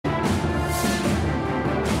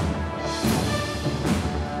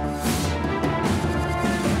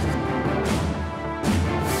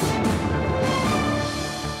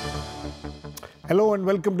Hello and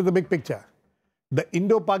welcome to the big picture. The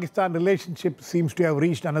Indo-Pakistan relationship seems to have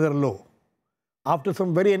reached another low. After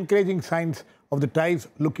some very encouraging signs of the ties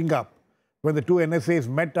looking up, when the two NSAs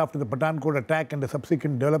met after the Pathankot attack and the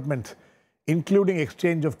subsequent developments, including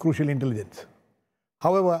exchange of crucial intelligence.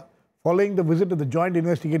 However, following the visit of the joint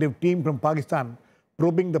investigative team from Pakistan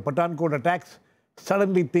probing the Pathankot attacks,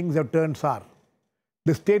 suddenly things have turned sour.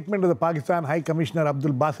 The statement of the Pakistan High Commissioner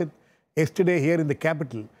Abdul Basit yesterday here in the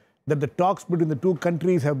capital that the talks between the two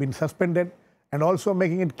countries have been suspended and also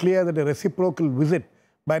making it clear that a reciprocal visit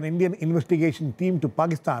by an Indian investigation team to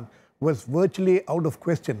Pakistan was virtually out of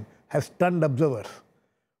question has stunned observers.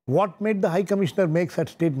 What made the High Commissioner make such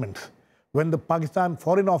statements when the Pakistan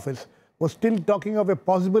Foreign Office was still talking of a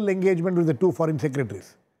possible engagement with the two foreign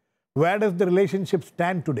secretaries? Where does the relationship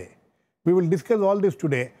stand today? We will discuss all this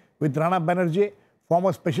today with Rana Banerjee,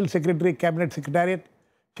 former Special Secretary, Cabinet Secretariat,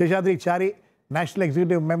 Seshadri Chari, National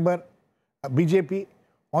Executive Member, BJP.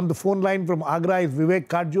 On the phone line from Agra is Vivek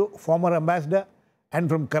Katju, former Ambassador, and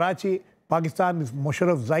from Karachi, Pakistan is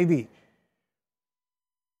Mosharaff Zaidi.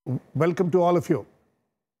 Welcome to all of you.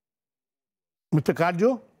 Mr.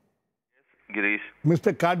 Katju? Yes, Girish.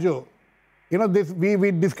 Mr. Katju, you know,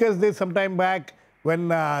 we discussed this some time back when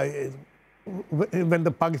the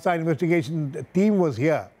Pakistan investigation team was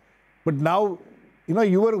here. But now, you know,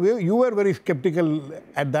 you were very skeptical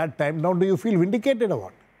at that time. Now, do you feel vindicated or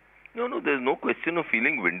what? No, there's no question of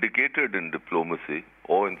feeling vindicated in diplomacy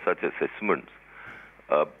or in such assessments.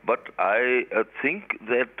 But I think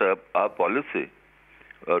that our policy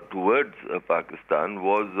towards Pakistan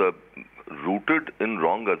was rooted in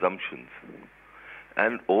wrong assumptions.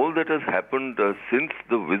 And all that has happened since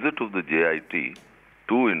the visit of the JIT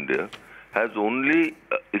to India has only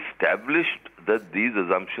established that these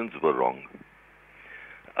assumptions were wrong.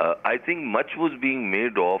 I think much was being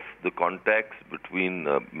made of the contacts between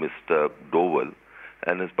Mr. Doval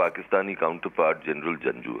and his Pakistani counterpart, General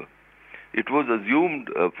Janjua. It was assumed,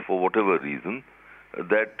 for whatever reason,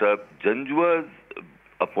 that Janjua's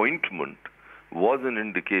appointment was an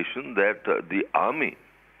indication that the army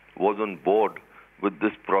was on board with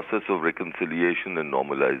this process of reconciliation and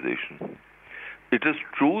normalization. It is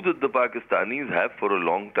true that the Pakistanis have for a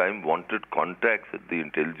long time wanted contacts at the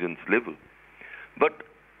intelligence level. But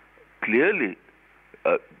clearly,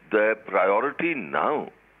 their priority now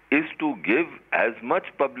is to give as much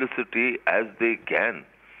publicity as they can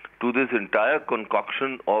to this entire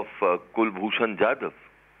concoction of Kulbhushan Jadhav.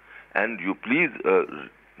 And you please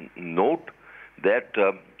note that,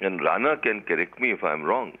 and Rana can correct me if I'm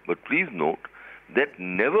wrong, but please note that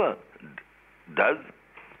never does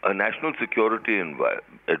a national security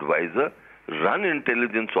advisor run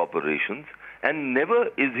intelligence operations, and never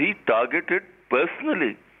is he targeted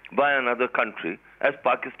personally by another country, as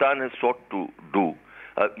Pakistan has sought to do.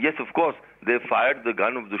 Yes, of course, they fired the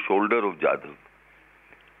gun of the shoulder of Jadhav,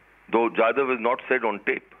 though Jadhav is not said on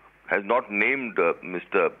tape, has not named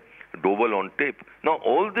Mr. Doval on tape. Now,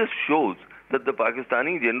 all this shows that the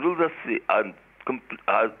Pakistani generals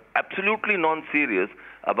are absolutely non-serious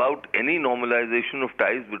about any normalization of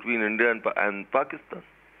ties between India and Pakistan.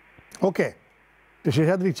 Okay. To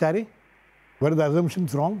Seshadri Chari, were the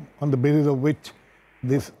assumptions wrong on the basis of which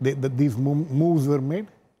these moves were made?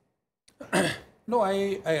 No,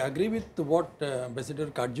 I agree with what Ambassador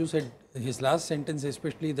Katju said, his last sentence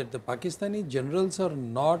especially, that the Pakistani generals are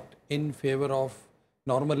not in favor of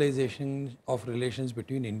normalization of relations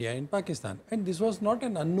between India and Pakistan. And this was not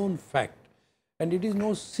an unknown fact. And it is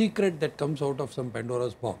no secret that comes out of some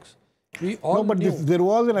Pandora's box. We all there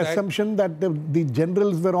was an assumption that the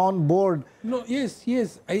generals were on board. No, yes.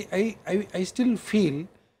 I still feel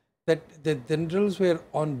that the generals were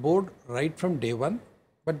on board right from day one,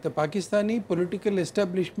 but the Pakistani political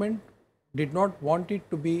establishment did not want it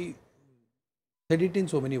to be, said it in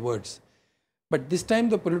so many words. But this time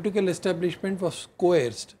the political establishment was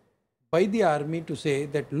coerced by the army to say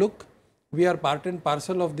that, look, we are part and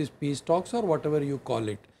parcel of these peace talks or whatever you call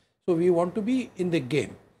it. So we want to be in the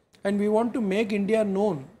game and we want to make India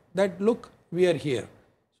known that, look, we are here.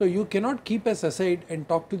 So you cannot keep us aside and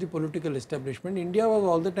talk to the political establishment. India was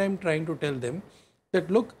all the time trying to tell them that,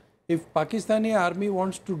 look, if Pakistani army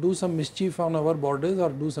wants to do some mischief on our borders or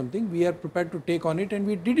do something, we are prepared to take on it, and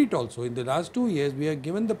we did it also. In the last 2 years, we have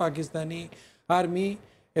given the Pakistani army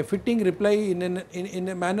a fitting reply in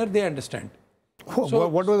a manner they understand. So,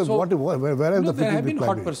 where has there have been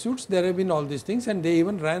hot pursuits, there have been all these things, and they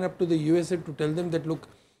even ran up to the USA to tell them that, look,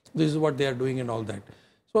 this is what they are doing and all that.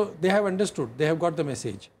 So they have understood, they have got the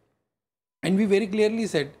message. And we very clearly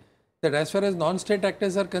said that as far as non-state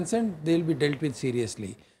actors are concerned, they will be dealt with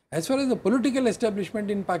seriously. As far as the political establishment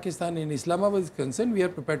in Pakistan, in Islamabad is concerned, we are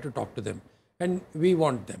prepared to talk to them. and we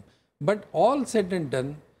want them. But all said and done,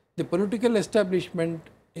 the political establishment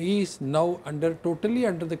is now totally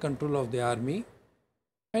under the control of the army,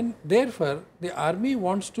 and therefore the army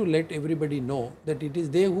wants to let everybody know that it is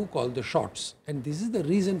they who call the shots, and this is the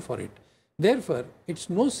reason for it. Therefore, it's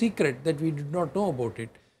no secret that we did not know about it.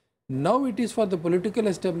 Now it is for the political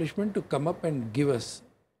establishment to come up and give us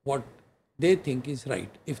what they think is right.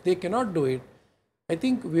 If they cannot do it, I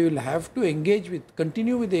think we will have to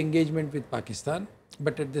continue with the engagement with Pakistan,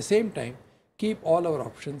 but at the same time, keep all our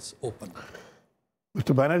options open.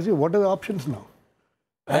 Mr. Banerjee, what are the options now?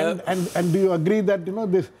 And do you agree that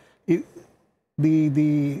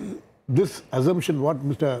this assumption, what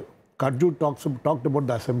Mr. Katju talked about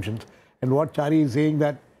the assumptions, and what Chari is saying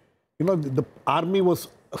that the army was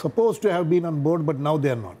supposed to have been on board, but now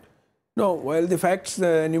they are not. No, while the facts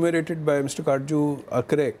enumerated by Mr. Katju are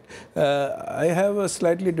correct, I have a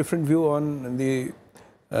slightly different view on the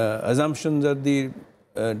assumptions or the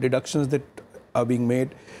deductions that are being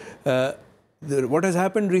made. What has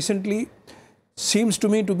happened recently seems to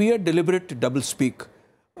me to be a deliberate doublespeak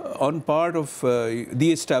on part of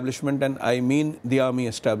the establishment, and I mean the army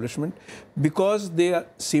establishment, because they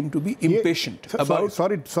seem to be impatient about...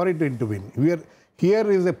 Sorry to intervene.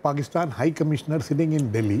 Here is a Pakistan High Commissioner sitting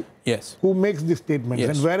in Delhi, yes, who makes these statements.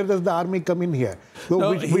 Yes. And where does the army come in here? So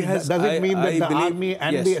no, does it mean that the army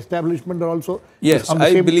and yes, the establishment are also yes, on the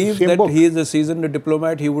I same, believe same that boat? he is a seasoned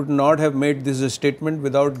diplomat. He would not have made this statement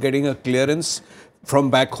without getting a clearance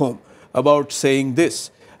from back home about saying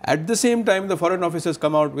this. At the same time, the Foreign Office has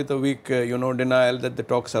come out with a weak, denial that the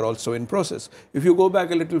talks are also in process. If you go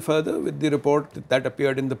back a little further with the report that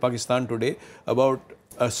appeared in the Pakistan Today about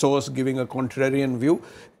a source giving a contrarian view,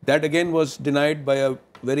 that again was denied by a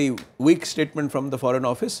very weak statement from the Foreign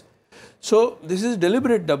Office. So this is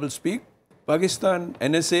deliberate doublespeak. Pakistan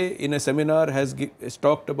NSA in a seminar has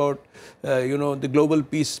talked about the global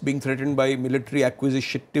peace being threatened by military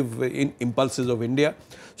acquisitive impulses of India.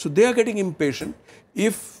 So they are getting impatient.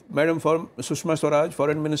 If Madam Sushma Swaraj,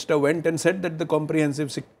 Foreign Minister, went and said that the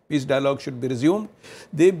comprehensive peace dialogue should be resumed,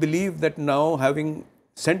 they believe that now, having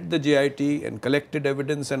sent the JIT and collected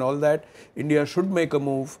evidence and all that, India should make a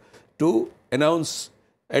move to announce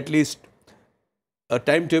at least a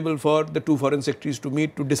timetable for the two foreign secretaries to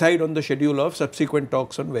meet to decide on the schedule of subsequent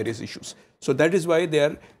talks on various issues. So that is why they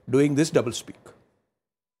are doing this doublespeak.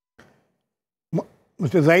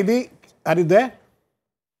 Mr. Zaidi, are you there?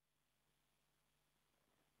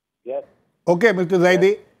 Yes. Okay, Mr.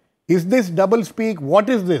 Zaidi, is this doublespeak? What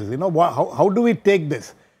is this? How do we take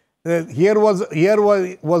this? Here was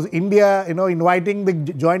India, inviting the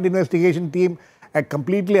joint investigation team. A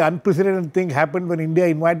completely unprecedented thing happened when India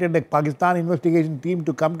invited the Pakistan investigation team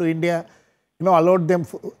to come to India, allowed them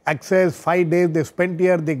access, 5 days, they spent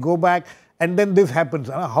here, they go back, and then this happens.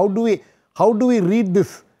 How do we read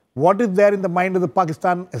this? What is there in the mind of the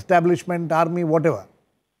Pakistan establishment, army, whatever?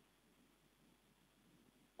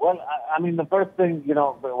 Well, I mean, the first thing,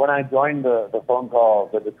 when I joined the phone call,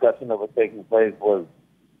 the discussion that was taking place was,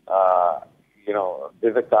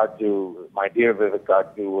 Vivek Katju, my dear Vivek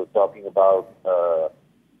Katju, was talking about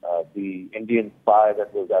the Indian spy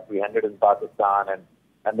that was apprehended in Pakistan,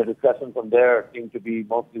 and the discussion from there seemed to be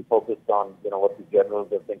mostly focused on, what the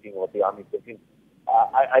generals are thinking, what the army is thinking.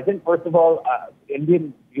 I think, first of all,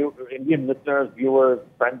 Indian listeners, viewers,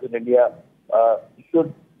 friends in India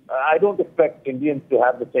should. I don't expect Indians to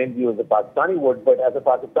have the same view as a Pakistani would, but as a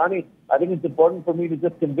Pakistani, I think it's important for me to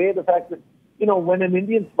just convey the fact that, when an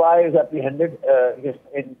Indian spy is apprehended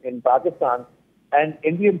in Pakistan, and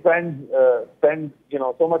Indian friends spend,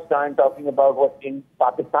 so much time talking about what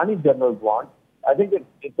Pakistani generals want, I think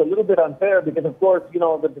it's a little bit unfair because, of course,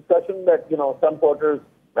 the discussion that,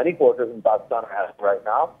 many quarters in Pakistan are having right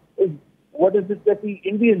now is what is it that the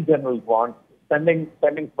Indian generals want, sending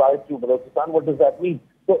spies to Balochistan? What does that mean?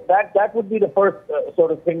 So that would be the first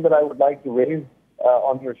sort of thing that I would like to raise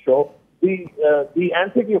on your show. The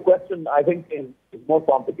answer to your question, I think, is more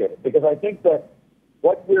complicated because I think that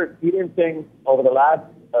what we're experiencing over the last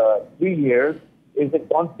 3 years is a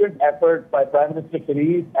constant effort by Prime Minister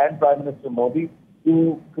Sharif and Prime Minister Modi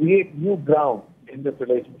to create new ground in this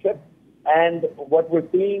relationship. And what we're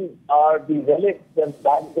seeing are the relics and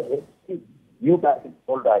bags of history, new baggage,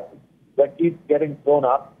 old baggage, that keeps getting thrown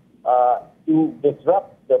up to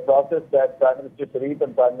disrupt the process that Prime Minister Sharif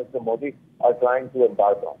and Prime Minister Modi are trying to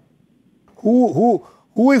embark on.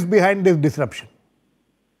 Who is behind this disruption?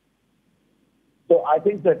 So I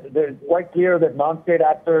think that it's quite clear that non-state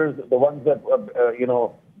actors, the ones that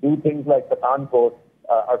do things like Pathankot,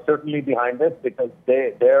 are certainly behind this because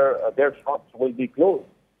their shops will be closed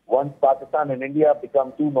once Pakistan and India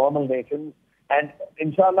become two normal nations And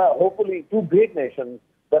inshallah, hopefully, two great nations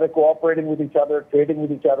that are cooperating with each other, trading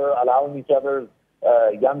with each other, allowing each other's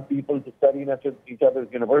young people to study in each other's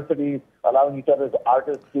universities, allowing each other's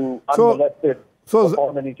artists to unmolested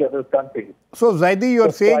perform in each other's countries. So, Zaidi, you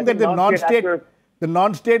are saying that the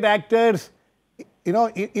non-state actors, you know,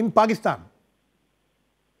 in Pakistan.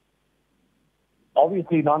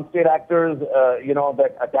 Obviously, non-state actors, you know,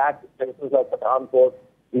 that attack places like Pathankot,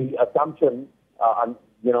 the assumption,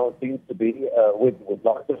 you know, seems to be, with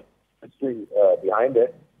lots of history behind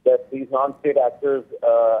it, that these non-state actors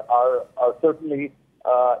are certainly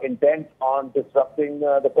intent on disrupting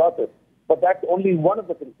the process. But that's only one of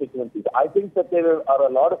the constituencies. I think that there are a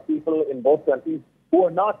lot of people in both countries who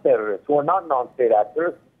are not terrorists, who are not non-state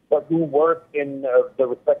actors, but who work in the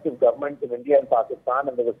respective governments in India and Pakistan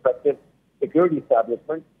and the respective security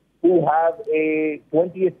establishments, who have a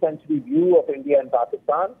 20th century view of India and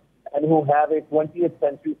Pakistan and who have a 20th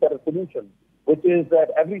century set of solutions, which is that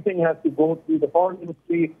everything has to go through the foreign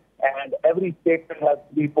ministry and every statement has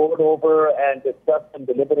to be poured over and discussed and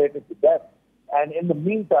deliberated to death. And in the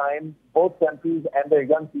meantime, both countries and their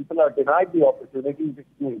young people are denied the opportunity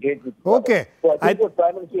to engage with each other. So I think what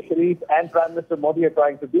Prime Minister Sharif and Prime Minister Modi are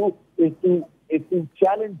trying to do is to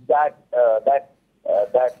challenge that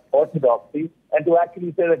orthodoxy and to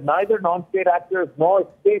actually say that neither non-state actors nor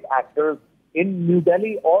state actors in New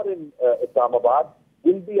Delhi or in Islamabad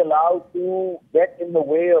will be allowed to get in the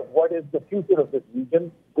way of what is the future of this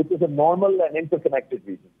region, which is a normal and interconnected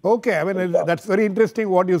region. Okay, I mean, that's very interesting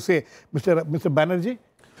what you say, Mr. Banerjee.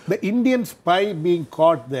 The Indian spy being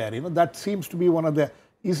caught there, you know, that seems to be one of the,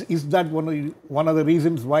 is that one of the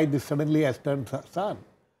reasons why this suddenly has turned sun?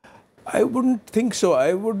 I wouldn't think so.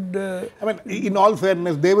 I would... I mean, in all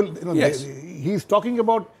fairness, they will, you know, yes. He's talking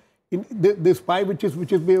about the spy, which is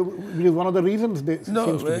one of the reasons.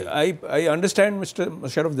 I understand Mr.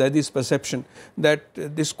 Mosharaff Zaidi's perception that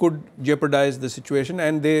this could jeopardize the situation,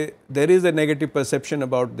 and there is a negative perception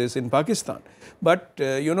about this in Pakistan. But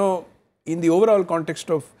you know, in the overall context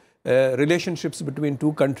of relationships between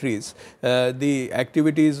two countries, the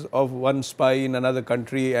activities of one spy in another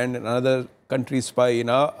country and another country's spy in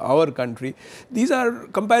our country, these are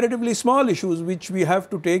comparatively small issues which we have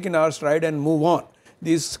to take in our stride and move on.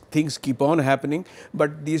 These things keep on happening,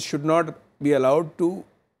 but these should not be allowed to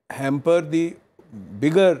hamper the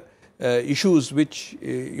bigger issues which,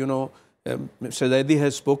 you know, Mr. Zaidi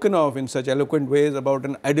has spoken of in such eloquent ways about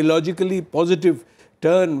an ideologically positive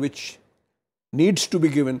turn which needs to be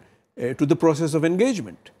given to the process of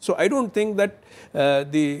engagement. So I don't think that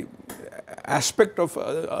the aspect of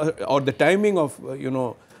or the timing of, you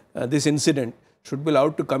know, this incident should be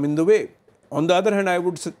allowed to come in the way. On the other hand, I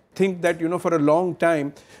would think that, you know, for a long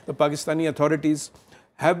time, the Pakistani authorities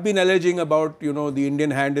have been alleging about, you know, the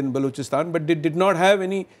Indian hand in Balochistan, but they did not have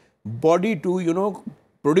any body to, you know,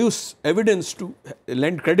 produce evidence to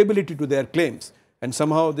lend credibility to their claims. And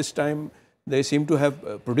somehow this time they seem to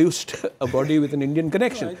have produced a body with an Indian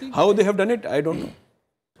connection. No, how they have done it, I don't know.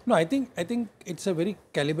 No, I think it's a very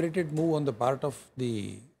calibrated move on the part of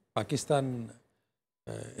the Pakistan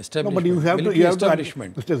establishment. No, but you have to,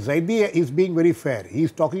 Mr. Zaidi is being very fair. He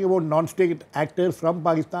is talking about non-state actors from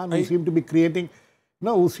Pakistan who seem to be creating,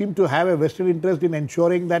 who seem to have a vested interest in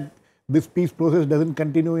ensuring that this peace process doesn't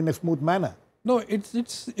continue in a smooth manner. No,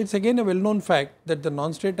 it's again a well-known fact that the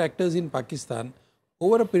non-state actors in Pakistan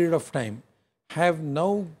over a period of time have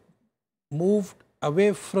now moved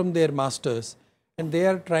away from their masters and they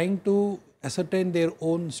are trying to ascertain their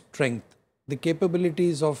own strength, the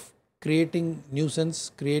capabilities of creating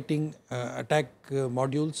nuisance, creating attack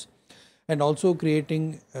modules, and also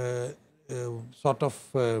creating sort of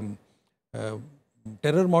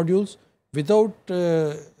terror modules without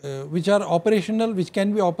which are operational, which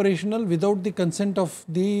can be operational without the consent of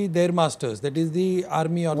their masters, that is the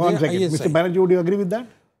army or the ISI. Mr. Banerjee, would you agree with that?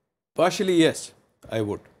 Partially, yes, I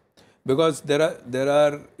would, because there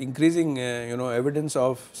are increasing evidence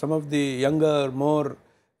of some of the younger, more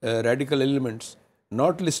radical elements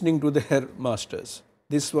not listening to their masters.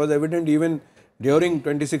 This was evident even during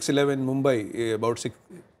 26/11 Mumbai about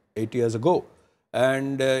 8 years ago,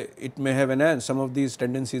 and it may have enhanced, some of these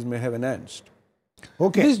tendencies may have enhanced.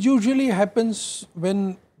 Okay. This usually happens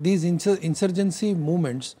when these insurgency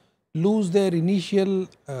movements lose their initial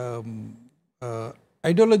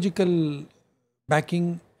ideological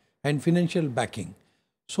backing and financial backing.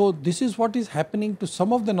 So this is what is happening to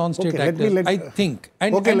some of the non-state actors, I think.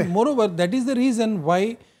 And moreover, that is the reason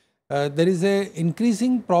why there is a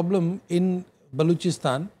increasing problem in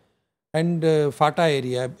Balochistan and Fata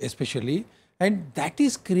area especially, and that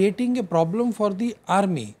is creating a problem for the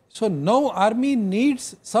army. So now army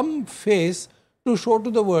needs some face to show to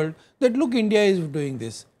the world that look, India is doing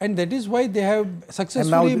this, and that is why they have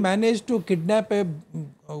successfully managed to kidnap a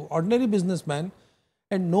ordinary businessman,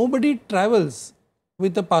 and nobody travels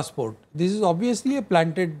with a passport. This is obviously a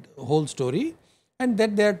planted whole story, and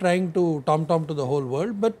that they are trying to tom-tom to the whole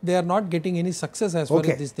world, but they are not getting any success as far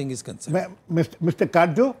as this thing is concerned. Mr.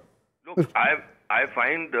 Katju? Look, I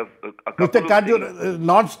find a couple Mr. Katju,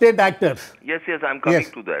 non-state actors. Yes, I'm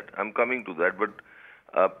coming to that. I'm coming to that. But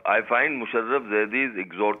I find Mosharaff Zaidi's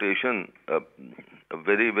exhortation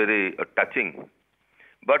very, very touching.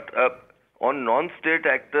 But on non-state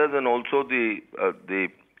actors and also the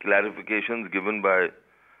clarifications given by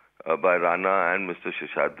Rana and Mr.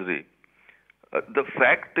 Seshadri, the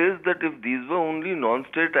fact is that if these were only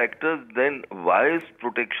non-state actors, then why is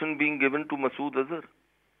protection being given to Masood Azhar?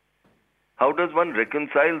 How does one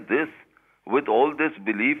reconcile this with all this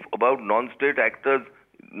belief about non-state actors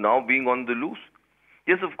now being on the loose?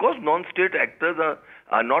 Yes, of course, non-state actors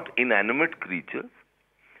are not inanimate creatures.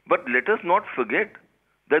 But let us not forget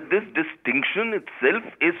that this distinction itself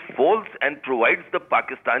is false and provides the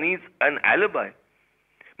Pakistanis an alibi.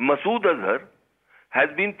 Masood Azhar has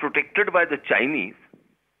been protected by the Chinese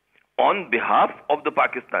on behalf of the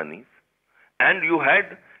Pakistanis. And you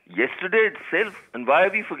had yesterday itself, and why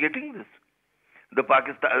are we forgetting this? The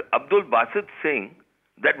Abdul Basit saying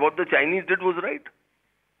that what the Chinese did was right.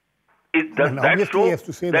 Does that show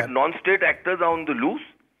that non-state actors are on the loose?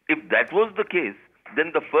 If that was the case,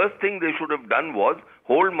 then the first thing they should have done was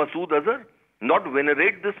hold Masood Azhar, not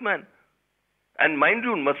venerate this man. And mind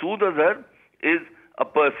you, Masood Azhar is a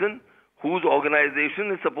person whose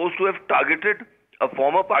organization is supposed to have targeted a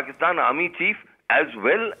former Pakistan army chief as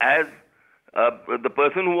well as the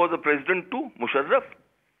person who was a president too, Mosharaff.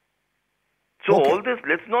 So all this,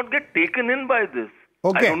 let's not get taken in by this.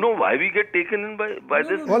 I don't know why we get taken in by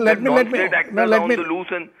this. Well, let me on the loose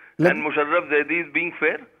and Mosharaff Zaidi is being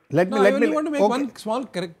fair. I only want to make one small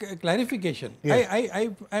clarification. Yes.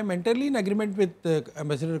 I am entirely in agreement with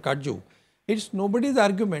Ambassador Katju. It's nobody's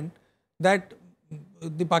argument that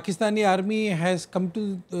the Pakistani army has come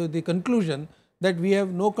to the conclusion that we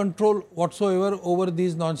have no control whatsoever over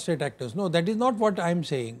these non-state actors. No, that is not what I am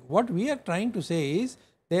saying. What we are trying to say is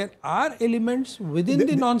there are elements within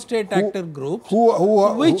the non-state actor groups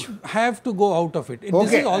which have to go out of it.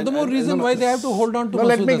 This is all the more reason why they have to hold on to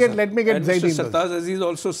Masood Azhar. Let me get Zaidi. Mr. Sartaj Aziz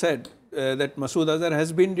also said that Masood Azhar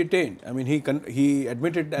has been detained. I mean, he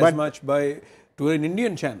admitted as much to an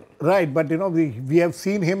Indian channel. Right, but we have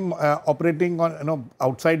seen him operating on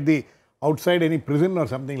outside any prison or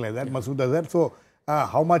something like that, Masood Azhar. So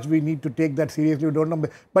how much we need to take that seriously, we don't know.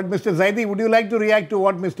 But Mr. Zaidi, would you like to react to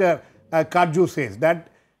what Mr. Katju says? That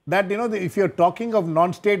if you're talking of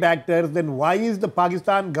non-state actors, then why is the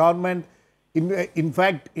Pakistan government in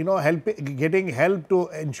fact getting help to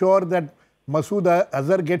ensure that Masood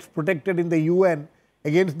Azhar gets protected in the UN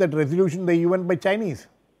against that resolution in the UN by Chinese?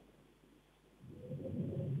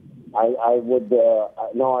 I would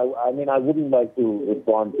I wouldn't like to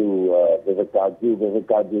respond to Vivek Katju. Vivek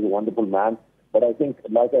Katju is a wonderful man, but I think,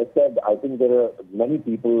 like I said, I think there are many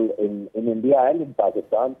people in India and in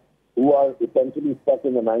Pakistan who are essentially stuck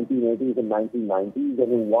in the 1980s and 1990s and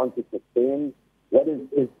who want to sustain what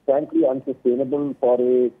is frankly unsustainable for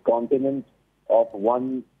a continent of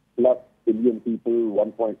 1+ billion people,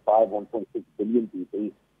 1.5, 1.6 billion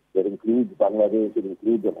people. That includes Bangladesh, it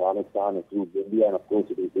includes Afghanistan, it includes India, and of course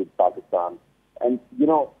it includes Pakistan. And,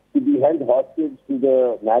 to be held hostage to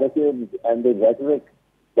the narratives and the rhetoric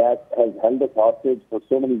that has held us hostage for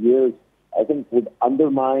so many years, I think would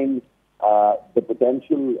undermine the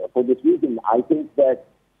potential for this reason. I think that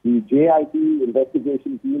the JIT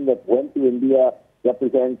investigation team that went to India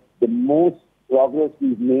represents the most progress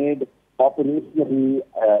we've made operationally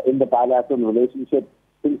in the bilateral relationship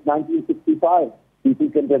since 1965.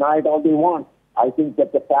 People can deny it all they want. I think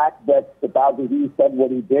that the fact that Zaidi said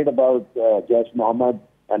what he did about Jaish Mohammed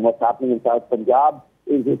and what's happening in South Punjab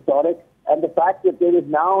is historic. And the fact that there is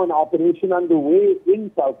now an operation underway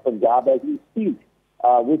in South Punjab as we speak,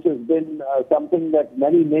 which has been something that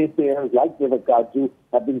many naysayers like Vivek Katju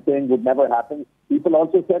have been saying would never happen. People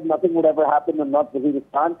also said nothing would ever happen in North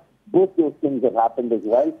Waziristan. Both those things have happened as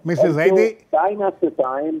well. Mr. Zaidi, so, time after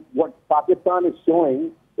time, what Pakistan is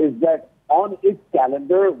showing is that on its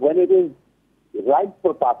calendar, when it is right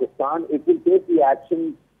for Pakistan, it will take the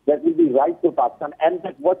action that will be right for Pakistan. And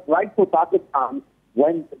that what's right for Pakistan,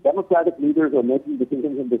 when democratic leaders are making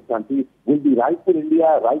decisions in this country, will be right for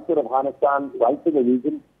India, right for Afghanistan, right for the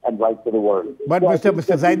region, and right for the world. But so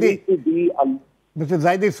Mr.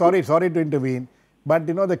 Zaidi, sorry to intervene, but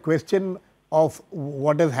the question of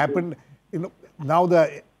what has happened, now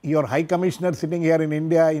the your High Commissioner sitting here in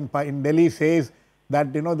India, in Delhi, says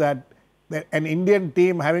that, that an Indian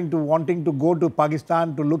team wanting to go to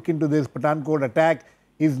Pakistan to look into this Pathankot attack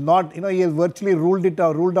is not, he has virtually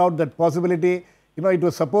ruled out that possibility. It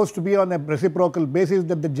was supposed to be on a reciprocal basis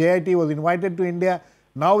that the JIT was invited to India.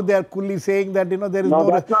 Now they are coolly saying that, there is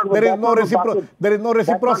no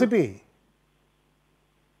reciprocity.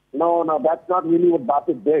 No, that's not really what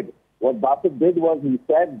Basit did. What Basit did was he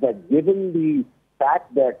said that given the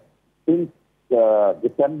fact that since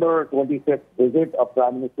December 25th visit of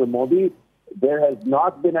Prime Minister Modi, there has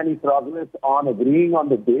not been any progress on agreeing on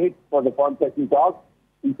the date for the foreign secretary talks.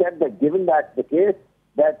 He said that given that's the case,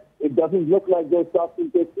 that it doesn't look like those talks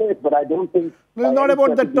will take place. But I don't think this is not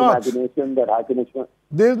about the talks.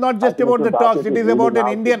 This is not just about the talks. It is about an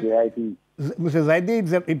Indian. Mr.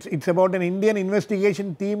 Zaidi, it's about an Indian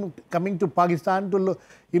investigation team coming to Pakistan to look,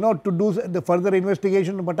 to do the further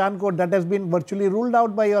investigation of Pathankot that has been virtually ruled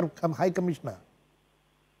out by your High Commissioner.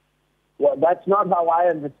 Well, that's not how I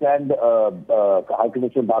understand High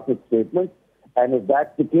Commissioner Basit's statement. And if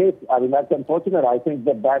that's the case, I mean, that's unfortunate. I think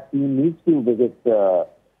that team needs to visit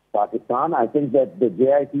Pakistan. I think that the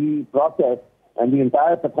JIT process and the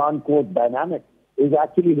entire Pathankot dynamic is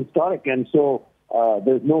actually historic. And so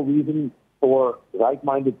there's no reason for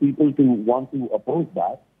right-minded people to want to oppose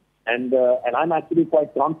that. And I'm actually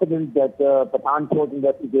quite confident that Pathankot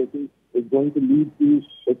investigation is going to lead to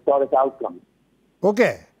historic outcomes.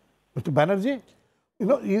 Okay. Mr. Banerjee,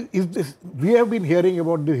 we have been hearing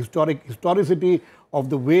about the historicity of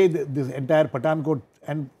the way this entire Pathankot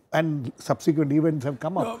and subsequent events have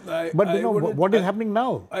come up. No, but what is happening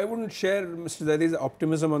now? I wouldn't share Mr. Zaidi's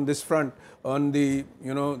optimism on this front, on the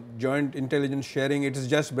joint intelligence sharing. It has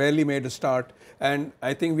just barely made a start, and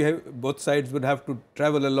I think both sides would have to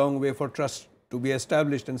travel a long way for trust to be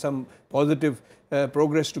established and some positive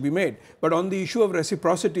progress to be made. But on the issue of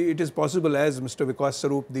reciprocity, it is possible, as Mr. Vikas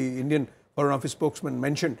Sarup, the Indian Foreign Office spokesman,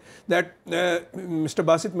 mentioned, that Mr.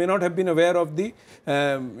 Basit may not have been aware of the,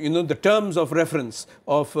 the terms of reference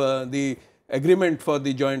of the agreement for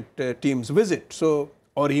the joint team's visit. So,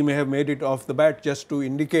 or he may have made it off the bat just to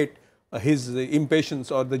indicate his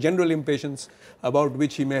impatience or the general impatience about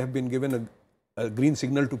which he may have been given a green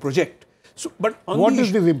signal to project. So, but on what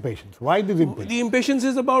is this impatience? Why this impatience? The impatience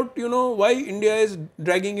is about, why India is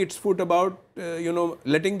dragging its foot about,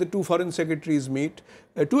 letting the two foreign secretaries meet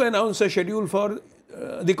to announce a schedule for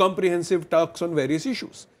the comprehensive talks on various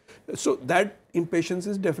issues. So that impatience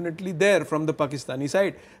is definitely there from the Pakistani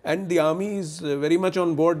side, and the army is very much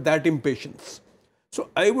on board that impatience. So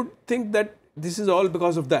I would think that this is all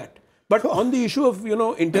because of that. But on the issue of,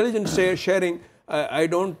 intelligence sharing, I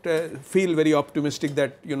don't feel very optimistic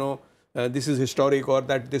that, this is historic or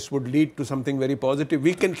that this would lead to something very positive.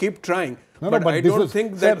 We can keep trying, but I don't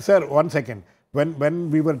think that... Sir, 1 second.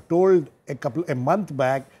 When we were told a month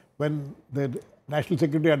back, when the National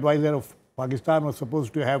Security Advisor of Pakistan was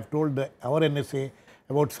supposed to have told our NSA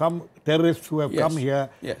about some terrorists who have come here,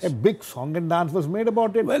 a big song and dance was made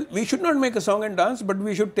about it. Well, we should not make a song and dance, but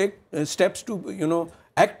we should take steps to,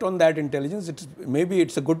 act on that intelligence. Maybe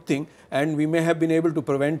it's a good thing, and we may have been able to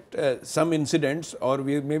prevent some incidents, or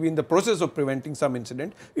we may be in the process of preventing some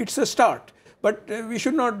incident. It's a start, but we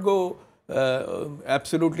should not go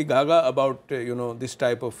absolutely gaga about this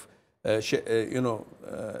type of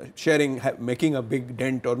sharing, making a big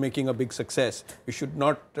dent or making a big success. We should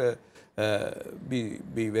not be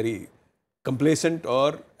very complacent,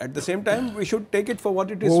 or at the same time we should take it for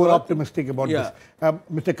what it is. Over optimistic about this.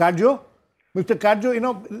 Mr. Katju,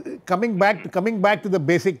 coming back to the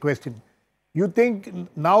basic question, you think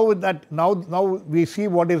now we see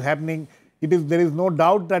what is happening, there is no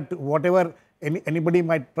doubt that whatever anybody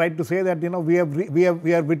might try to say that we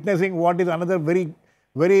are witnessing what is another very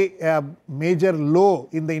major low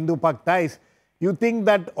in the Indo-Pak ties. You think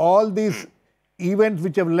that all these events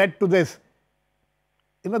which have led to this,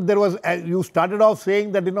 there was, you started off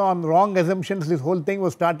saying that on wrong assumptions this whole thing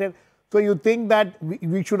was started. So you think that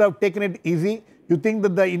we should have taken it easy? You think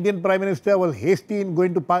that the Indian Prime Minister was hasty in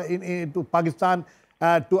going to Pakistan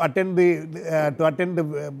to attend the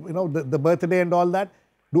birthday and all that?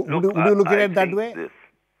 Would you look at it that way?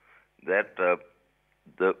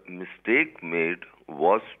 The mistake made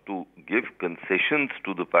was to give concessions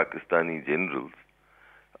to the Pakistani generals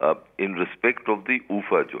in respect of the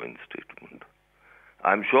UFA joint statement.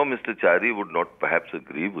 I'm sure Mr. Chari would not perhaps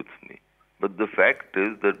agree with me. But the fact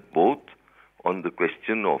is that both on the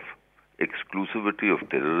question of exclusivity of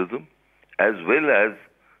terrorism as well as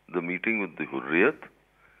the meeting with the Hurriyat,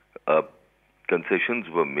 concessions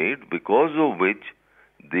were made, because of which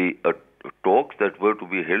the talks that were to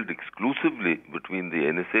be held exclusively between the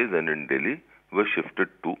NSAs and in Delhi were shifted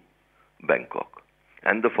to Bangkok.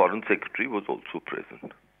 And the Foreign Secretary was also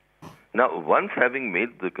present. Now, once having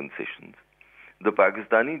made the concessions, the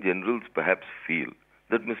Pakistani generals perhaps feel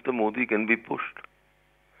that Mr. Modi can be pushed.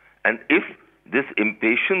 And if this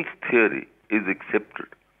impatience theory is accepted,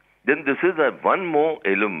 then this is one more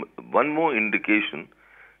element, one more indication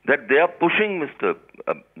that they are pushing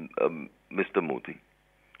Mr. Modi.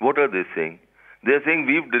 What are they saying? They are saying,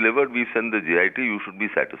 we've delivered, we've sent the GIT, you should be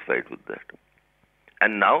satisfied with that.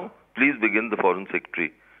 And now, please begin the Foreign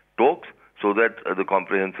Secretary talks so that the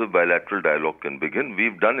comprehensive bilateral dialogue can begin.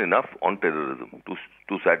 We've done enough on terrorism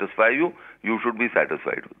to satisfy you. You should be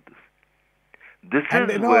satisfied with this. This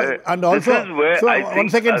is where I think one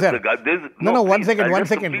second, sir.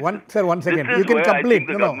 One second. This is you can where complete. I think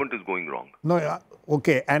the government is going wrong. No,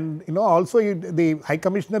 okay. And also the High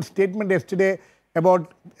Commissioner's statement yesterday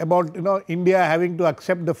about India having to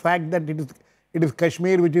accept the fact that it is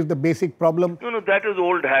Kashmir which is the basic problem. No, that is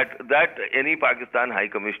old hat. That any Pakistan High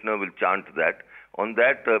Commissioner will chant that. On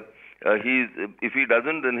that, if he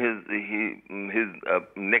doesn't, then his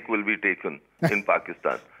neck will be taken in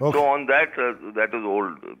Pakistan. Okay. So on that, that is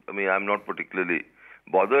old. I mean, I'm not particularly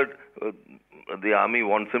bothered. The army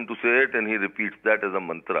wants him to say it, and he repeats that as a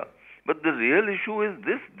mantra. But the real issue is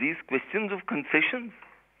these questions of concessions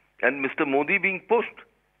and Mr. Modi being pushed.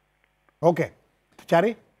 Okay.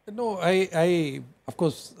 Chari? No, I of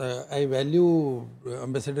course, I value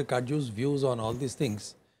Ambassador Katju's views on all these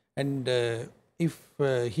things. And if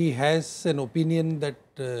he has an opinion that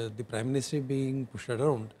the Prime Minister being pushed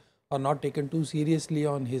around or not taken too seriously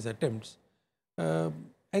on his attempts,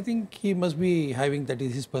 I think he must be having that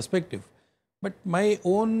is his perspective. But my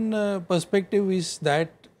own perspective is that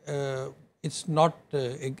it's not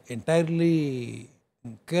entirely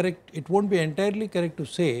correct. It won't be entirely correct to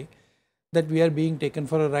say that we are being taken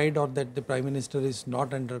for a ride or that the Prime Minister is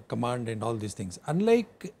not under command and all these things.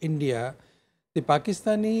 Unlike India, the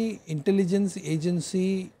Pakistani intelligence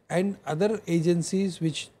agency and other agencies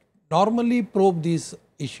which normally probe these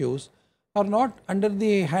issues are not under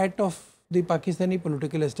the hat of the Pakistani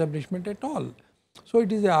political establishment at all. So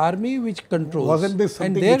it is the army which controls. Wasn't this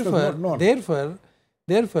something and which was not known?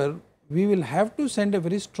 Therefore, we will have to send a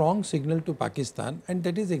very strong signal to Pakistan, and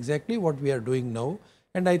that is exactly what we are doing now.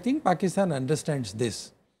 And I think Pakistan understands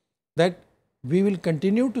this, that we will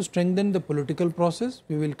continue to strengthen the political process.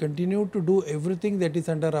 We will continue to do everything that is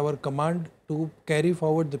under our command to carry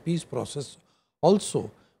forward the peace process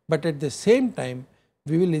also. But at the same time,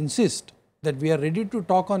 we will insist that we are ready to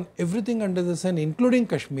talk on everything under the sun, including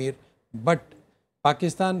Kashmir, but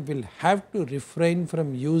Pakistan will have to refrain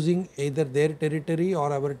from using either their territory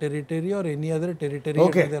or our territory or any other territory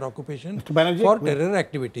under their occupation for terror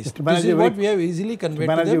activities. This is what we have easily conveyed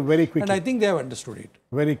to them, and I think they have understood it.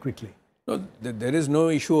 Very quickly. No, there is no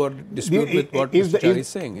issue or dispute with what Mr. Chari is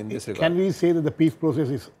saying in this regard. Can we say that the peace process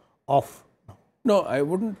is off? No, I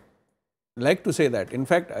wouldn't like to say that. In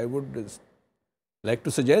fact, I would like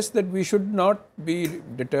to suggest that we should not be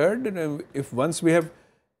deterred if once we have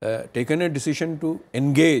taken a decision to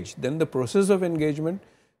engage, then the process of engagement,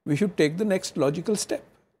 we should take the next logical step.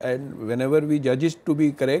 And whenever we judge it to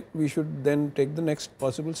be correct, we should then take the next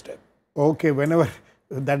possible step. Okay, whenever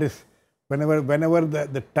the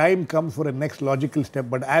time comes for a next logical step.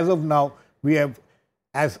 But as of now, we have,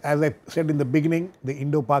 as I said in the beginning, the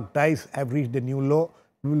Indo-Pak ties have reached a new low.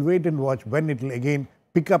 We will wait and watch when it will again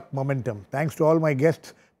pick up momentum. Thanks to all my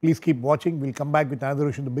guests. Please keep watching. We'll come back with another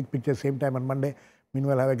issue, The Big Picture, same time on Monday.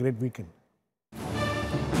 Meanwhile, have a great weekend.